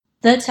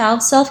The Tao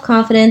of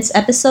Self-Confidence,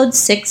 Episode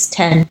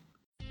 610.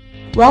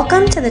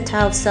 Welcome to the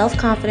Tao of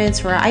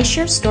Self-Confidence, where I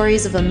share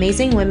stories of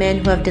amazing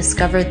women who have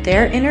discovered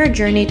their inner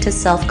journey to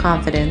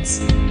self-confidence.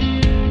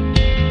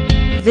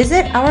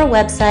 Visit our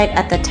website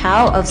at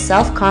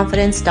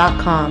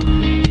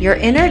thetaoofselfconfidence.com. Your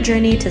inner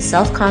journey to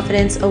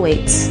self-confidence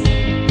awaits.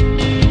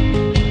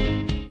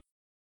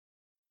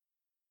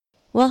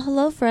 Well,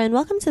 hello friend.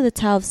 Welcome to the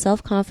Tao of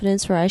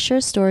Self-Confidence, where I share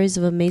stories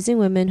of amazing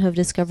women who have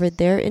discovered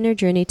their inner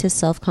journey to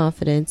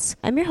self-confidence.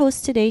 I'm your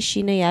host today,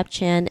 Sheena Yap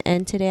Chan,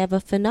 and today I have a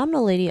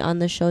phenomenal lady on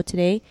the show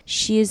today.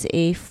 She is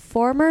a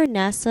former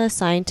NASA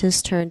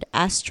scientist turned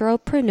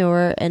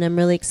astropreneur, and I'm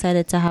really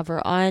excited to have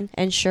her on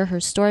and share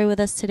her story with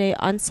us today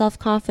on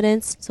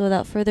self-confidence. So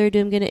without further ado,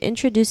 I'm going to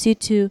introduce you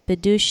to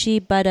Bidushi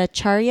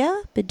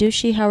Bhattacharya.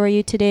 Bidushi, how are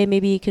you today?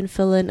 Maybe you can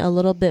fill in a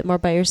little bit more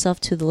about yourself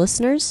to the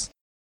listeners.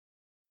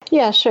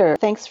 Yeah, sure.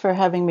 Thanks for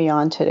having me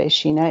on today,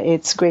 Sheena.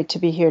 It's great to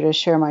be here to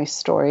share my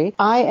story.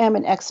 I am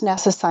an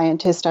ex-NASA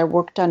scientist. I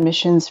worked on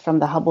missions from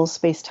the Hubble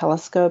Space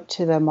Telescope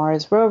to the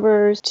Mars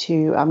rovers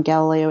to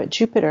Galileo at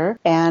Jupiter,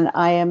 and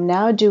I am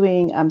now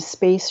doing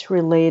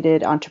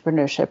space-related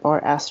entrepreneurship, or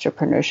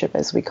astropreneurship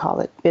as we call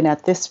it. Been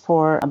at this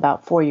for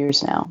about 4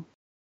 years now.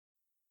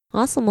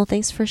 Awesome. Well,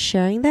 thanks for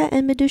sharing that.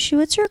 And Bidushi,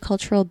 what's your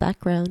cultural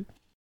background?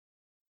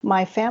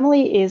 My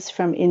family is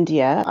from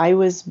India. I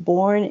was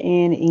born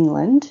in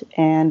England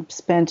and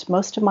spent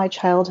most of my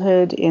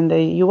childhood in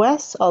the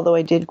U.S., although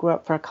I did grow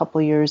up for a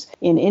couple years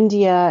in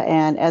India.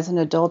 And as an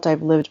adult,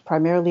 I've lived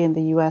primarily in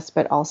the U.S.,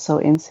 but also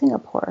in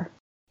Singapore.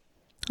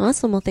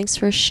 Awesome. Well, thanks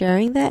for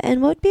sharing that.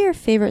 And what would be your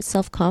favorite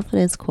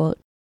self-confidence quote?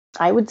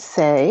 I would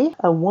say,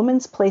 a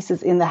woman's place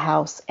is in the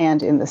House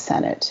and in the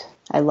Senate.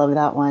 I love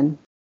that one.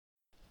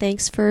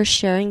 Thanks for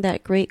sharing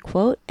that great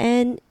quote.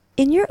 And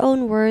in your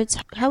own words,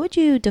 how would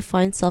you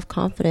define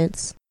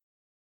self-confidence?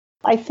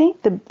 I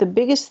think the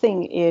biggest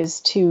thing is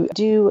to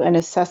do an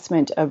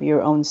assessment of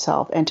your own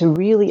self and to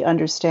really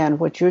understand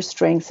what your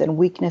strengths and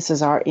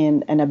weaknesses are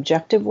in an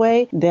objective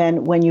way.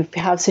 Then when you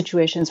have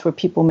situations where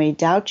people may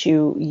doubt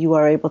you, you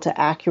are able to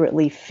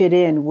accurately fit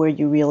in where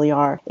you really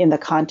are in the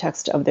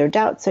context of their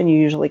doubts, and you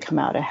usually come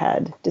out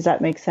ahead. Does that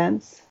make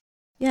sense?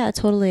 Yeah,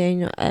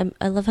 totally.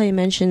 I love how you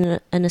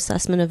mentioned an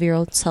assessment of your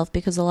own self,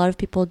 because a lot of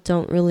people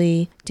don't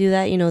really do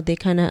that. They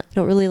kind of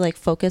don't really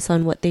focus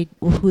on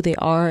who they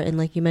are, and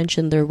like you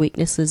mentioned, their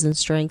weaknesses and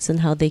strengths and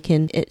how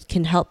it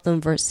can help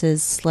them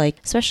versus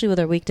especially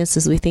with our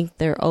weaknesses, we think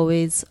they're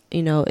always,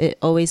 it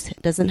always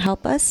doesn't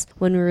help us,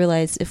 when we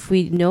realize if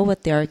we know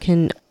what they are, it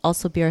can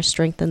also be our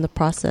strength in the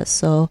process.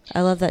 So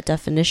I love that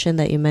definition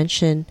that you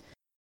mentioned.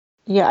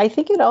 Yeah, I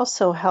think it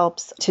also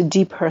helps to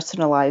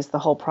depersonalize the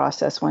whole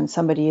process when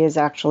somebody is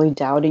actually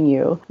doubting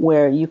you,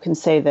 where you can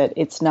say that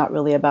it's not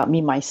really about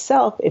me,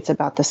 myself, it's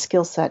about the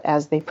skill set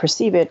as they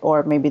perceive it,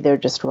 or maybe they're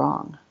just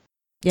wrong.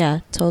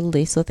 Yeah,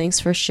 totally. So thanks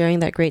for sharing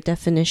that great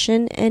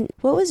definition. And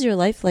what was your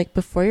life like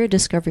before your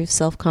discovery of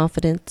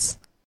self-confidence?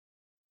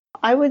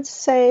 I would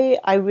say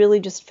I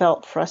really just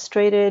felt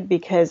frustrated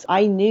because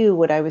I knew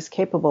what I was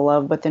capable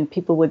of, but then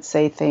people would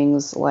say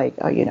things like,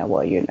 oh, you're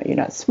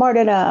not smart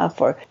enough,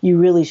 or you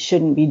really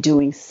shouldn't be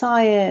doing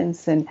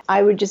science. And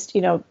I would just,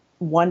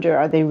 wonder,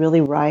 are they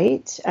really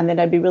right? And then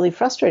I'd be really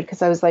frustrated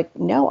because I was like,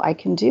 no, I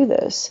can do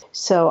this.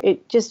 So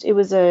it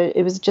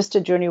was just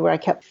a journey where I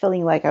kept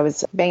feeling like I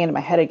was banging my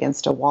head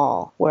against a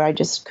wall, where I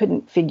just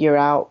couldn't figure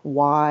out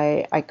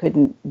why I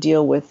couldn't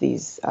deal with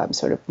these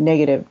sort of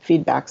negative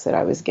feedbacks that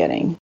I was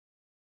getting.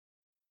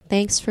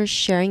 Thanks for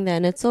sharing that.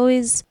 And it's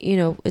always,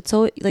 it's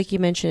always, like you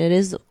mentioned, it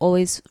is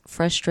always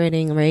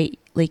frustrating, right?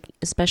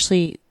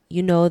 Especially,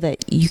 that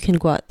you can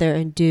go out there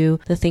and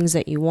do the things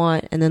that you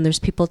want. And then there's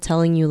people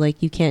telling you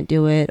you can't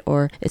do it,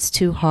 or it's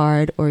too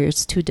hard, or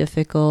it's too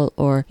difficult,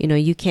 or,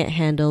 you can't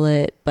handle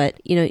it.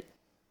 But,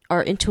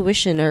 our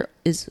intuition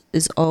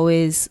is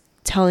always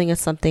telling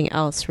us something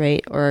else,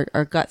 right? Or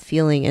our gut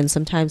feeling. And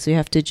sometimes we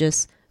have to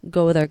just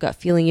go with our gut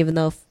feeling, even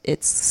though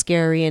it's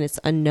scary and it's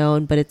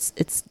unknown, but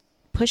it's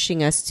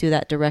pushing us to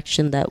that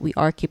direction that we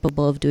are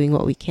capable of doing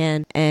what we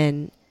can.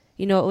 And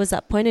it was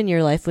that point in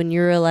your life when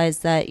you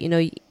realized that you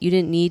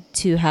didn't need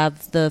to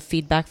have the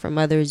feedback from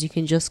others. You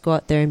can just go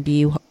out there and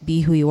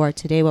be who you are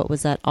today. What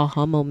was that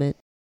aha moment?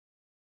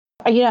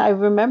 I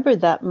remember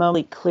that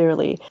moment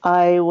clearly.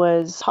 I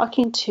was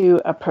talking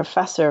to a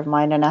professor of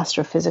mine, an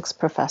astrophysics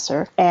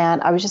professor,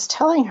 and I was just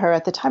telling her,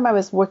 at the time I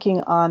was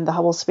working on the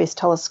Hubble Space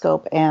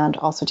Telescope and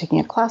also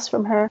taking a class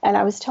from her, and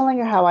I was telling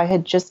her how I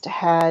had just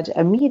had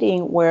a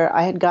meeting where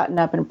I had gotten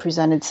up and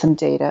presented some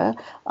data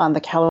on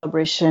the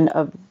calibration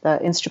of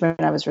the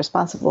instrument I was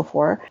responsible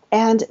for,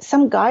 and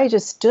some guy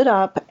just stood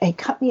up and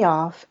cut me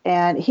off,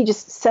 and he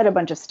just said a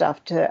bunch of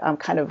stuff to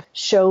kind of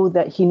show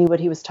that he knew what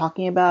he was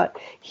talking about.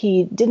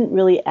 He didn't didn't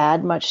really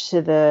add much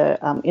to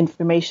the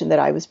information that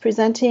I was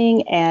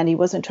presenting, and he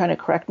wasn't trying to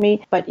correct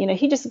me. But,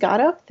 he just got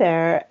up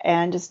there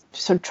and just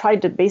sort of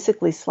tried to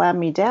basically slam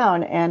me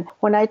down. And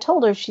when I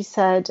told her, she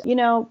said,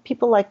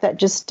 people like that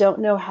just don't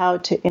know how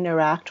to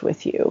interact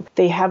with you.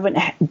 They haven't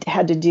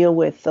had to deal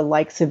with the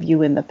likes of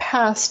you in the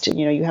past.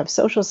 You have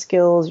social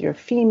skills, you're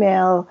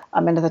female.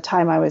 And at the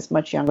time I was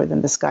much younger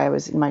than this guy. I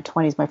was in my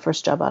 20s, my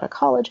first job out of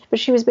college. But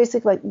she was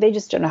basically like, they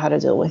just don't know how to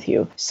deal with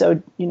you.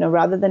 So,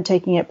 rather than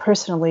taking it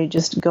personally,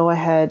 just go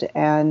ahead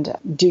and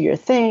do your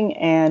thing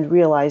and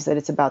realize that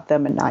it's about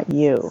them and not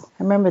you.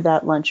 I remember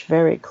that lunch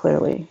very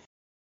clearly.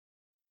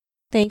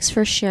 Thanks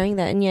for sharing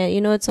that. And yeah,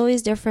 it's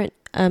always different,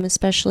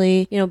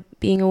 especially,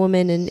 being a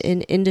woman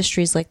in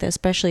industries like that,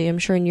 especially I'm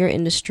sure in your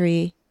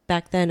industry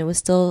back then, it was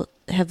still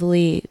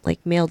heavily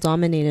like male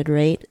dominated,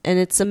 right? And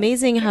it's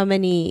amazing how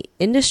many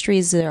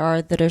industries there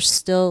are that are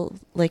still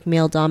like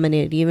male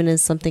dominated, even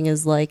as something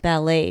as like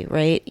ballet,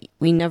 right?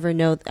 We never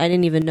know. I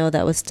didn't even know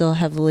that was still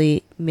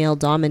heavily male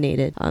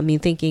dominated.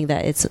 Thinking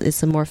that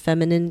it's a more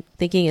feminine,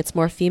 thinking it's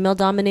more female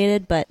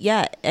dominated. But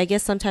yeah, I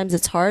guess sometimes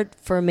it's hard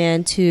for a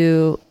man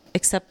to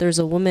accept there's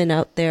a woman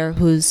out there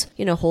who's,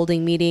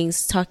 holding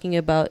meetings, talking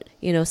about,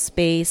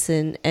 space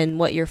and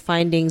what your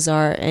findings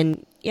are.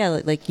 And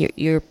yeah, like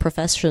your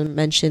professor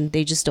mentioned,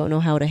 they just don't know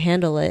how to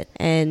handle it.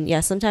 And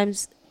yeah,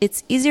 sometimes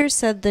it's easier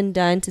said than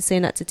done to say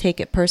not to take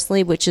it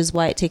personally, which is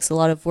why it takes a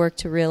lot of work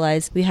to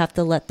realize we have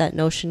to let that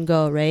notion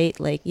go, right?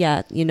 Like,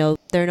 yeah,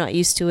 they're not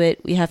used to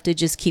it. We have to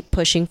just keep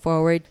pushing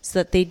forward so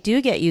that they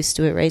do get used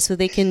to it, right? So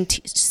they can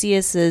see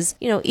us as,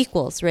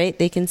 equals, right?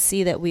 They can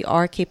see that we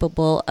are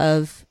capable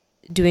of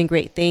doing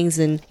great things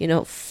and,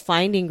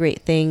 finding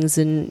great things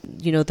and,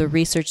 the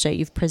research that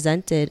you've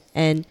presented.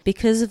 And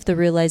because of the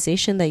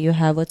realization that you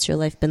have, what's your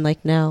life been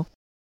like now?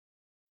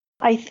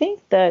 I think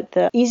that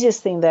the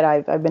easiest thing that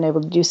I've been able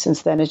to do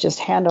since then is just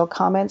handle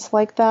comments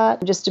like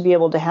that, just to be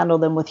able to handle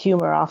them with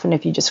humor. Often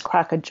if you just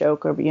crack a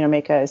joke or,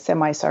 make a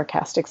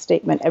semi-sarcastic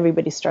statement,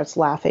 everybody starts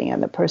laughing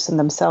and the person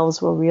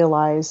themselves will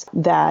realize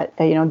that,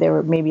 they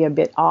were maybe a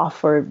bit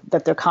off or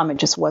that their comment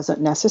just wasn't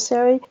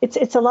necessary.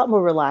 It's a lot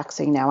more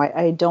relaxing now.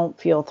 I don't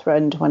feel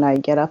threatened when I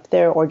get up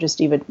there or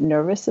just even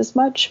nervous as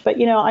much. But,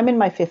 I'm in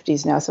my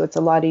 50s now, so it's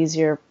a lot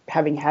easier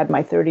having had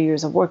my 30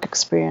 years of work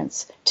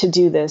experience to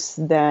do this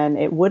than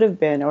it would have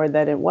been or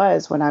that it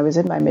was when I was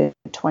in my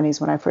mid-20s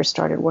when I first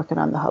started working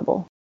on the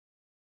Hubble.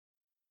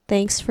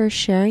 Thanks for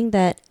sharing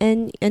that.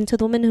 And to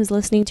the woman who's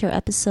listening to your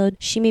episode,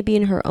 she may be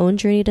in her own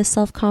journey to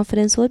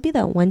self-confidence. What would be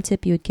that one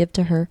tip you would give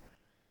to her?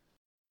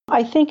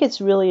 I think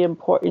it's really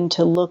important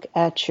to look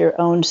at your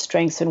own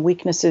strengths and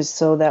weaknesses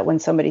so that when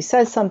somebody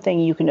says something,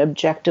 you can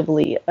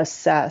objectively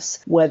assess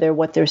whether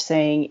what they're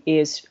saying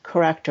is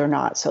correct or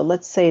not. So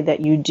let's say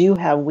that you do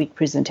have weak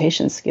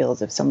presentation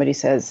skills. If somebody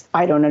says,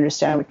 I don't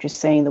understand what you're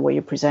saying, the way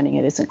you're presenting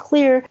it isn't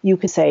clear, you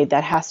could say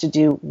that has to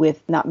do with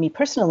not me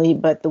personally,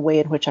 but the way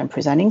in which I'm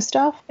presenting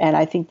stuff. And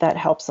I think that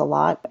helps a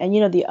lot. And,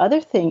 the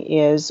other thing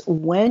is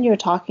when you're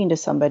talking to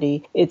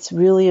somebody, it's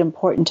really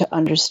important to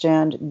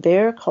understand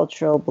their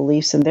cultural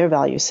beliefs and their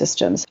value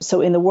systems.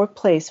 So in the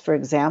workplace, for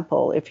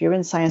example, if you're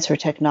in science or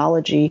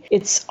technology,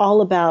 it's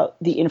all about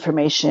the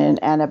information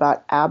and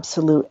about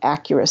absolute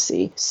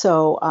accuracy.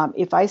 So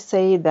if I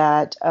say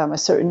that a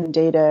certain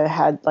data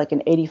had like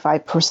an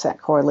 85%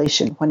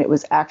 correlation when it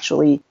was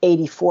actually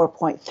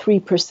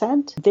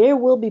 84.3%, there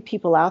will be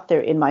people out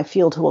there in my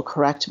field who will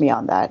correct me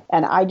on that.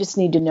 And I just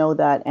need to know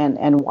that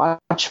and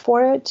watch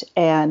for it.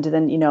 And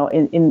then,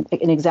 in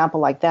an example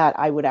like that,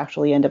 I would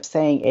actually end up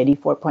saying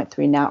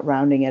 84.3, not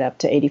rounding it up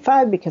to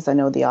 85 because I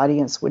know the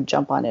audience would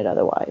jump on it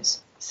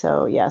otherwise.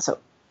 So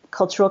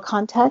cultural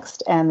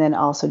context and then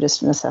also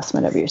just an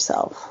assessment of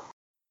yourself.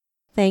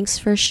 Thanks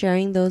for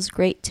sharing those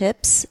great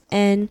tips.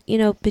 And,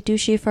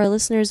 Bidushi, if our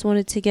listeners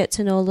wanted to get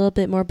to know a little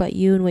bit more about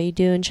you and what you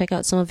do and check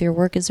out some of your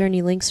work, is there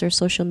any links or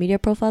social media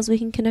profiles we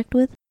can connect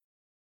with?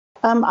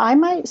 I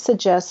might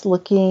suggest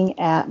looking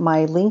at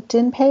my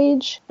LinkedIn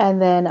page.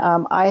 And then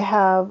I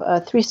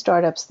have 3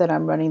 startups that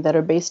I'm running that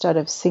are based out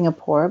of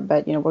Singapore,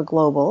 but, we're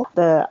global.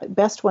 The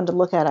best one to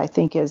look at, I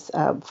think, is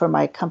for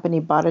my company,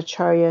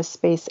 Bhattacharya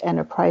Space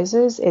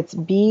Enterprises. It's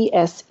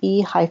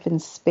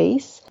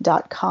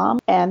bse-space.com.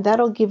 And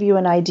that'll give you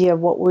an idea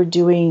of what we're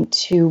doing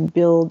to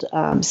build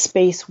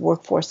space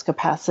workforce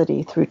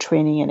capacity through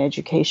training and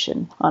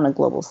education on a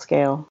global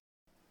scale.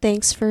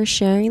 Thanks for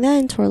sharing that.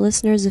 And to our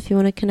listeners, if you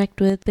want to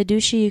connect with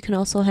Bidushi, you can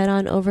also head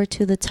on over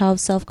to the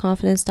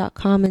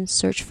taoofselfconfidence.com and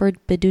search for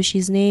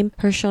Bidushi's name.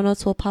 Her show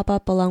notes will pop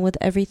up along with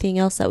everything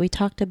else that we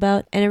talked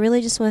about. And I really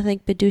just want to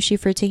thank Bidushi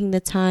for taking the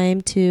time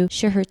to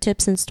share her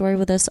tips and story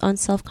with us on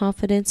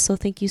self-confidence. So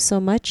thank you so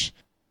much.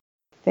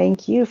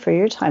 Thank you for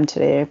your time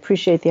today. I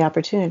appreciate the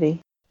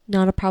opportunity.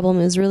 Not a problem.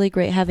 It was really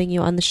great having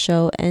you on the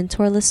show. And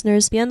to our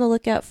listeners, be on the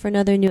lookout for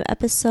another new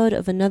episode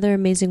of another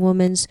amazing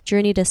woman's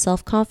journey to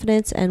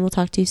self-confidence, and we'll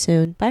talk to you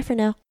soon. Bye for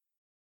now.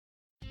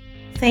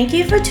 Thank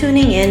you for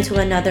tuning in to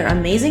another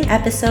amazing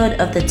episode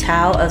of the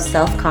Tao of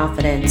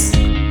Self-Confidence.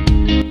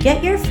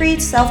 Get your free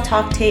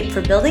self-talk tape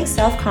for building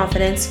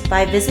self-confidence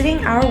by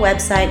visiting our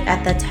website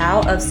at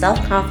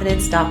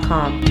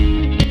thetaoofselfconfidence.com.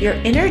 Your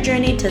inner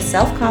journey to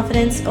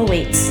self-confidence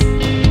awaits.